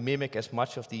to mimic as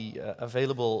much of the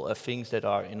available things that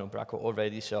are in Umbraco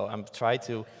already. So I'm trying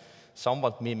to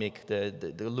somewhat mimic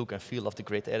the look and feel of the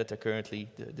grid editor currently,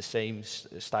 the same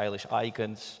stylish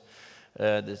icons,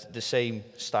 the same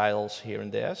styles here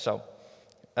and there. So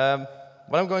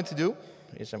what I'm going to do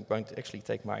is I'm going to actually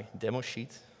take my demo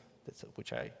sheet,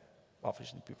 which I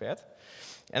obviously prepared,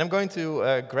 and I'm going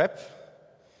to grab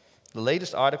the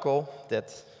latest article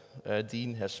that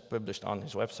Deane has published on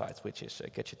his website, which is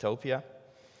Gadgetopia.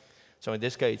 So in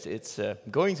this case, it's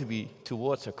going to be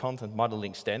towards a content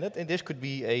modeling standard, and this could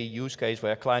be a use case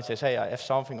where a client says, hey, I have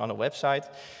something on a website.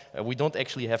 We don't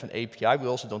actually have an API. We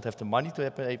also don't have the money to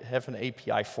have an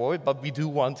API for it, but we do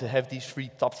want to have these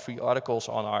top three articles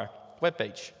on our web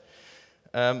page.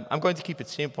 I'm going to keep it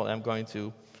simple. I'm going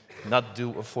to not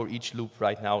do a for each loop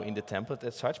right now in the template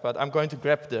as such, but I'm going to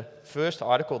grab the first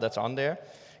article that's on there,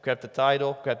 grab the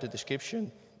title, grab the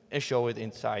description, and show it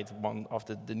inside one of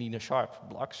the Deane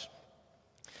blocks.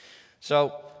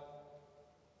 So,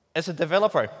 as a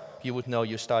developer, you would know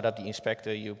you start up the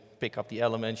inspector, you pick up the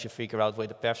elements, you figure out where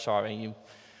the paths are, and you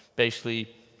basically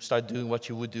start doing what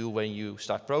you would do when you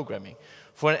start programming.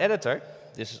 For an editor,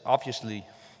 this is obviously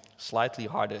slightly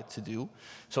harder to do.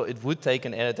 So it would take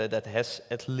an editor that has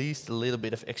at least a little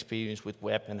bit of experience with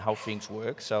web and how things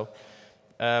work. So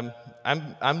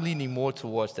I'm leaning more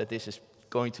towards that this is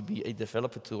going to be a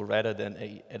developer tool rather than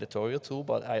an editorial tool,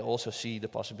 but I also see the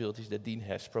possibilities that Deane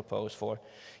has proposed for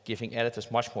giving editors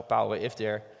much more power if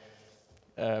they're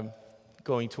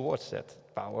going towards that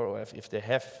power, or if they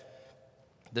have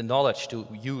the knowledge to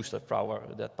use that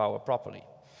power properly.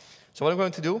 So what I'm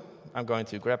going to do, I'm going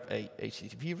to grab a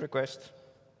HTTP request,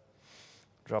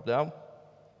 drop down,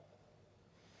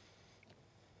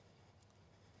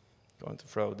 going to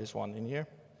throw this one in here,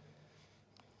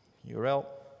 URL.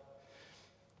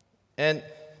 And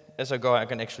as I go, I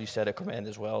can actually set a command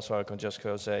as well, so I can just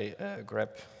go say, grab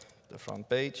the front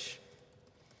page,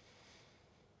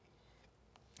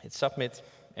 hit submit,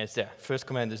 and it's there. First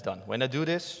command is done. When I do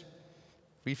this,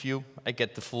 review, I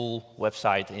get the full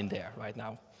website in there right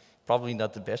now. Probably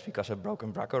not the best because I broke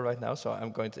Umbraco right now, so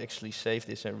I'm going to actually save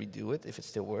this and redo it if it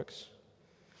still works.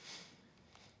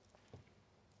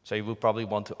 So you will probably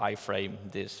want to iframe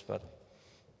this, but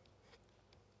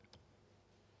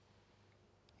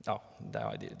oh, now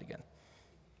I did it again.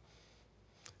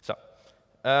 So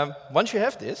once you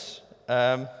have this,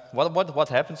 what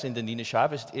happens in the Deane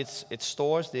is it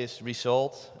stores this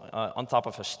result on top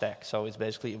of a stack. So it's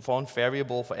basically one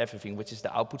variable for everything, which is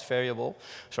the output variable.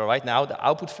 So right now, the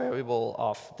output variable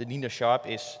of the Deane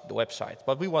is the website.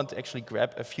 But we want to actually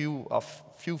grab a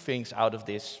few things out of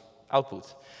this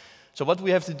output. So what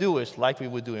we have to do is, like we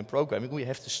would do in programming, we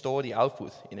have to store the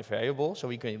output in a variable, so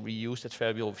we can reuse that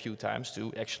variable a few times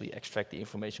to actually extract the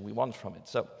information we want from it.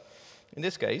 So in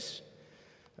this case,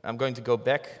 I'm going to go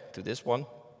back to this one,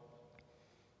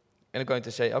 and I'm going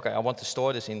to say, okay, I want to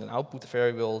store this in an output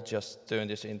variable, just turn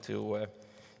this into a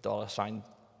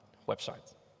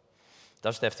 $website.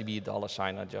 Doesn't have to be a $,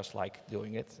 I just like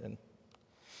doing it. And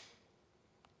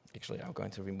actually, I'm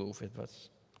going to remove it, but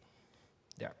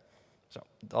there. So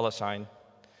 $,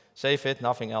 save it,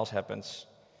 nothing else happens.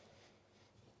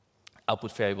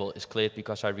 Output variable is cleared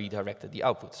because I redirected the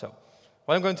output. So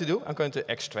what I'm going to do, I'm going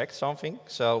to extract something.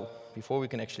 So before we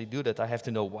can actually do that, I have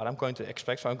to know what I'm going to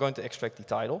extract. So I'm going to extract the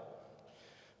title.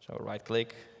 So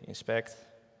right-click, inspect,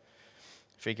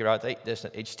 figure out, hey, there's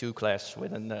an H2 class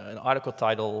with an article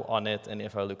title on it, and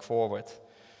if I look forward,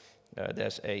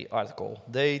 there's an article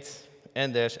date,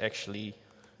 and there's actually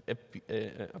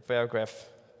a paragraph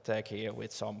tag here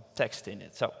with some text in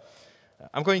it. So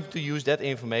I'm going to use that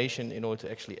information in order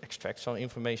to actually extract some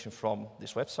information from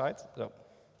this website. So I'm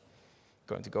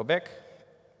going to go back,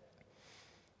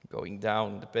 going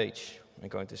down the page, I'm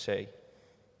going to say,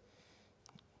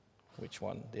 which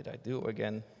one did I do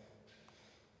again?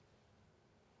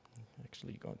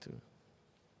 Actually going to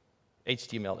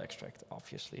HTML extract,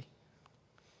 obviously.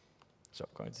 So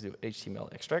I'm going to do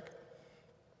HTML extract.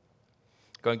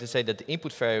 Going to say that the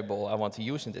input variable I want to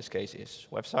use in this case is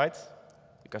website,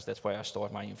 because that's where I store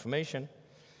my information.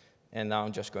 And now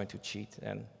I'm just going to cheat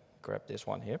and grab this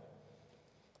one here.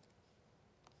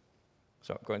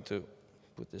 So I'm going to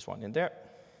put this one in there,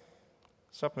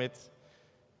 submit.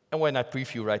 And when I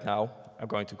preview right now, I'm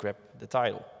going to grab the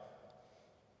title.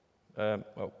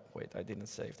 Oh, wait, I didn't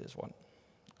save this one.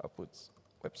 I'll put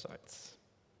websites.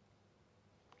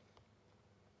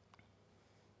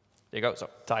 There you go, so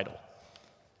title.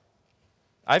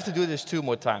 I have to do this 2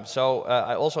 more times. So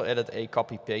I also added a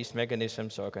copy-paste mechanism,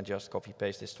 so I can just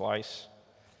copy-paste this twice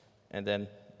and then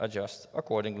adjust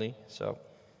accordingly. So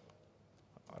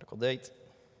article date,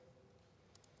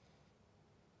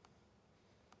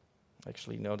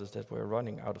 Actually notice that we're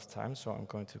running out of time, so I'm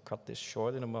going to cut this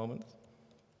short in a moment.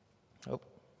 Oh.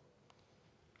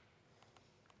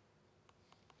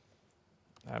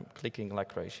 I'm clicking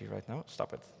like crazy right now.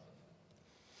 Stop it.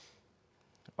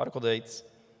 Article date,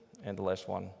 and the last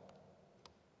one.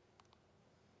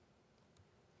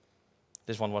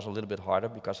 This one was a little bit harder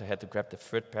because I had to grab the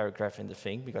third paragraph in the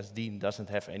thing, because Deane doesn't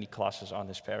have any classes on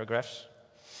his paragraphs.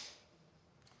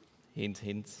 Hint,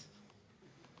 hint.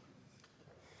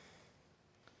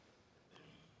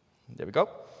 There we go.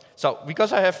 So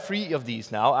because I have 3 of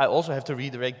these now, I also have to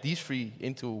redirect these 3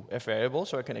 into a variable,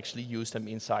 so I can actually use them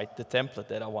inside the template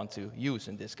that I want to use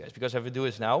in this case. Because if I do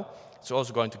this now, it's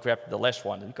also going to grab the last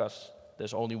one, because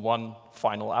there's only one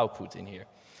final output in here.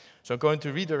 So I'm going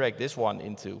to redirect this one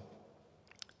into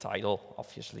title,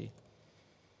 obviously.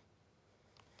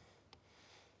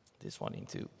 This one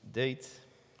into date.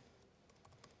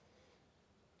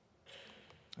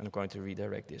 And I'm going to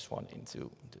redirect this one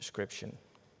into description.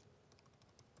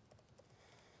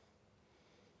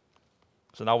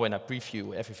 So now when I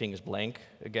preview, everything is blank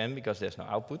again because there's no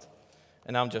output.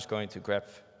 And now I'm just going to grab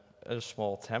a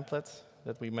small template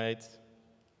that we made.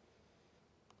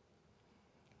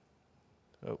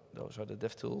 Oh, those are the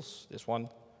dev tools. This one,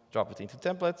 drop it into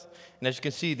template. And as you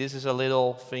can see, this is a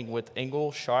little thing with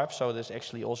angle sharp. So there's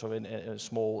actually also a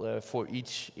small for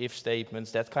each if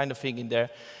statements, that kind of thing in there.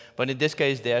 But in this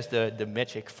case, there's the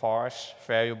magic vars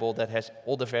variable that has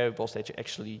all the variables that you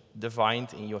actually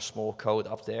defined in your small code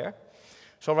up there.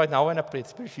 So right now when I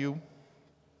print preview,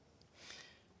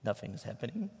 nothing is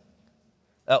happening.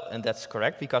 Oh, and that's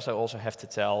correct, because I also have to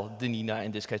tell Deane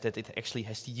in this case that it actually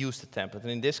has to use the template.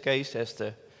 And in this case, as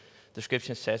the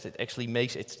description says, it actually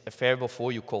makes it a variable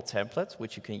for you called template,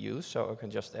 which you can use. So I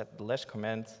can just add the last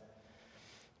command,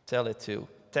 tell it to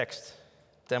text,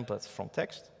 template from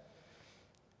text,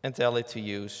 and tell it to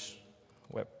use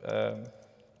web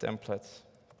template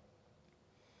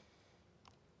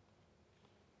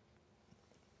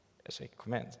as a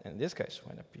command. And in this case,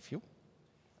 when I preview,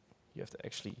 you have to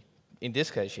actually, in this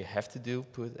case, you have to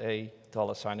put a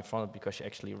 $sign in front of it because you're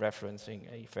actually referencing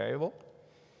a variable.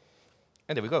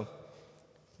 And there we go.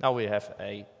 Now we have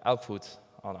an output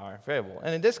on our variable.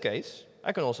 And in this case,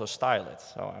 I can also style it.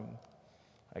 So I'm,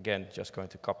 again, just going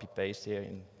to copy paste here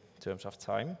in terms of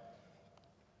time.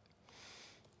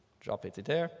 Drop it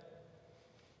there,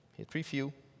 hit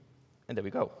preview, and there we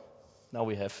go. Now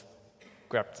we have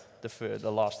grabbed the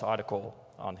last article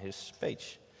on his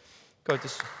page. Go to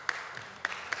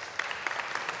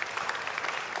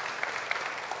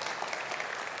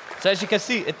So as you can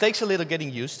see, it takes a little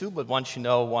getting used to, but once you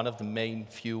know one of the main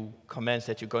few commands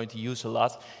that you're going to use a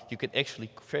lot, you can actually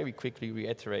very quickly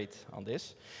reiterate on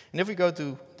this. And if we go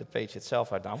to the page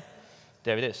itself right now,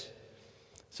 there it is.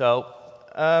 So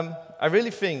I really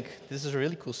think this is a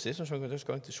really cool system, so I'm just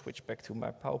going to switch back to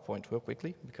my PowerPoint real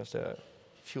quickly, because there are a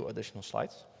few additional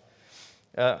slides.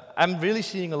 I'm really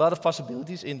seeing a lot of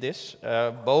possibilities in this,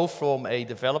 both from a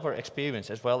developer experience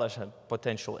as well as a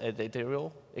potential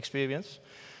editorial experience.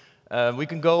 We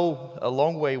can go a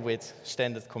long way with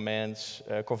standard commands,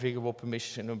 configurable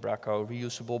permissions in Umbraco,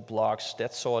 reusable blocks,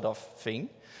 that sort of thing.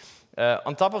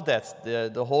 On top of that,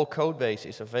 the whole code base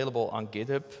is available on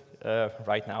GitHub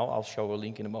right now. I'll show a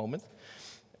link in a moment.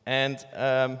 And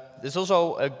there's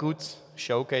also a good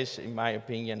showcase, in my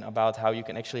opinion, about how you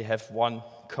can actually have one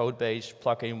code base,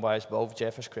 plugin-wise, both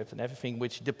JavaScript and everything,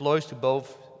 which deploys to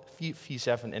both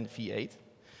V7 and V8.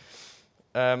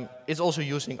 It's also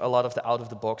using a lot of the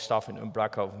out-of-the-box stuff in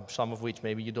Umbraco, some of which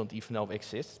maybe you don't even know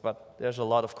exists, but there's a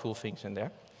lot of cool things in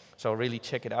there. So really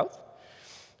check it out.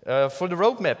 For the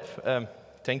roadmap,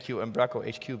 thank you Umbraco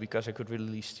HQ, because I could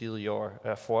really steal your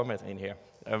format in here.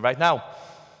 Right now,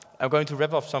 I'm going to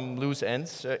wrap up some loose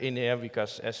ends in here,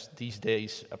 because as these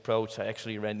days approach, I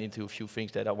actually ran into a few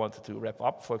things that I wanted to wrap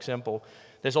up. For example,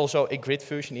 there's also a grid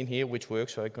version in here which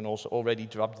works, so I can also already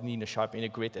drop the Deane Sharp in a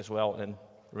grid as well and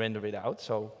render it out.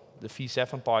 So the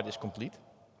V7 part is complete.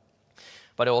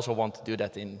 But I also want to do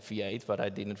that in V8, but I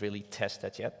didn't really test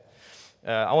that yet.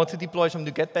 I want to deploy some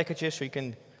NuGet packages so you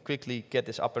can quickly get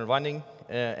this up and running.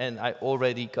 And I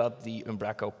already got the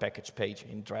Umbraco package page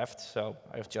in draft, so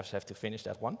I just have to finish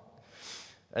that one.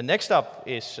 Next up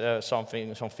is some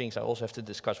things I also have to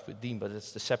discuss with Deane, but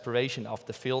it's the separation of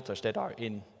the filters that are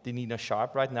in Deane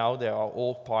Sharp right now. They are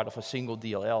all part of a single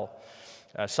DLL,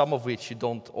 some of which you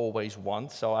don't always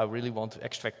want. So I really want to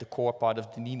extract the core part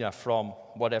of Deane from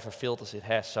whatever filters it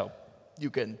has, so you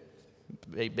can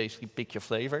basically pick your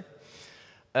flavor.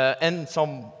 And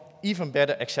some even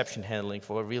better exception handling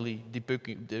for really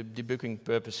debugging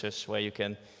purposes, where you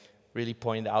can really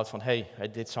point out from, hey, I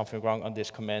did something wrong on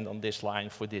this command, on this line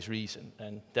for this reason.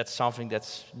 And that's something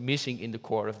that's missing in the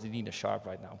core of the Deane Sharp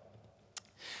right now.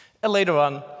 And later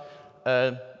on,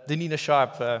 the Deane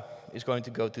Sharp is going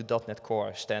to go to .NET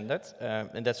Core standard,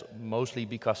 and that's mostly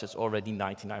because it's already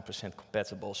 99%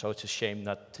 compatible, so it's a shame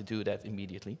not to do that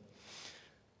immediately.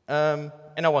 And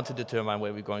I want to determine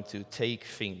where we're going to take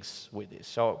things with this.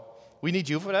 So we need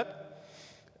you for that.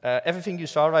 Everything you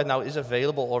saw right now is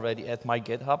available already at my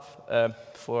GitHub.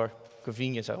 For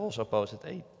convenience, I also posted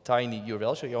a tiny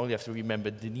URL, so you only have to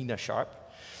remember Deane Sharp.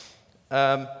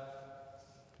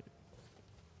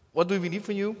 What do we need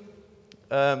from you?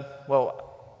 Well,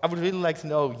 I would really like to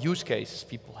know use cases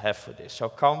people have for this. So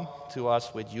come to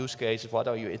us with use cases. What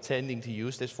are you intending to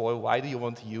use this for? Why do you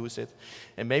want to use it?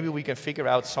 And maybe we can figure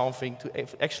out something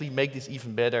to actually make this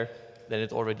even better than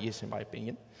it already is, in my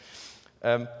opinion.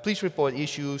 Please report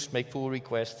issues, make pull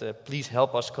requests. Please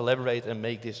help us collaborate and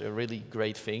make this a really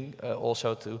great thing.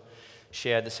 Also to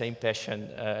share the same passion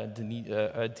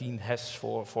Deane has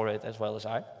for it as well as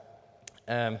I.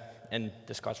 And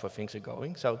discuss where things are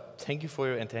going. So thank you for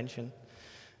your attention,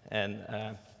 and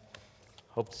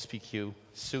hope to speak to you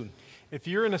soon. If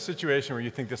you're in a situation where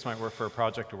you think this might work for a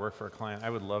project or work for a client, I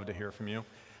would love to hear from you.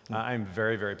 I'm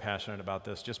very, very passionate about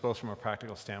this, just both from a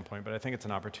practical standpoint, but I think it's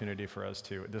an opportunity for us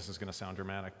to, this is going to sound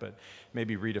dramatic, but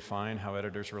maybe redefine how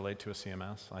editors relate to a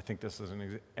CMS. I think this is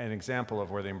an example of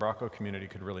where the Umbraco community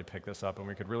could really pick this up, and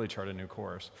we could really chart a new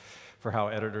course for how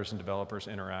editors and developers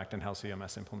interact and how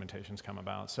CMS implementations come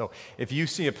about. So if you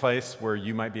see a place where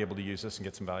you might be able to use this and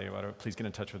get some value out of it, please get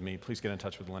in touch with me. Please get in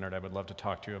touch with Lennard. I would love to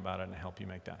talk to you about it and help you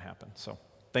make that happen. So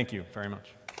thank you very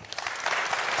much.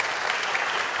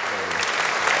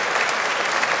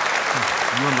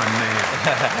 You're my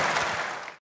man.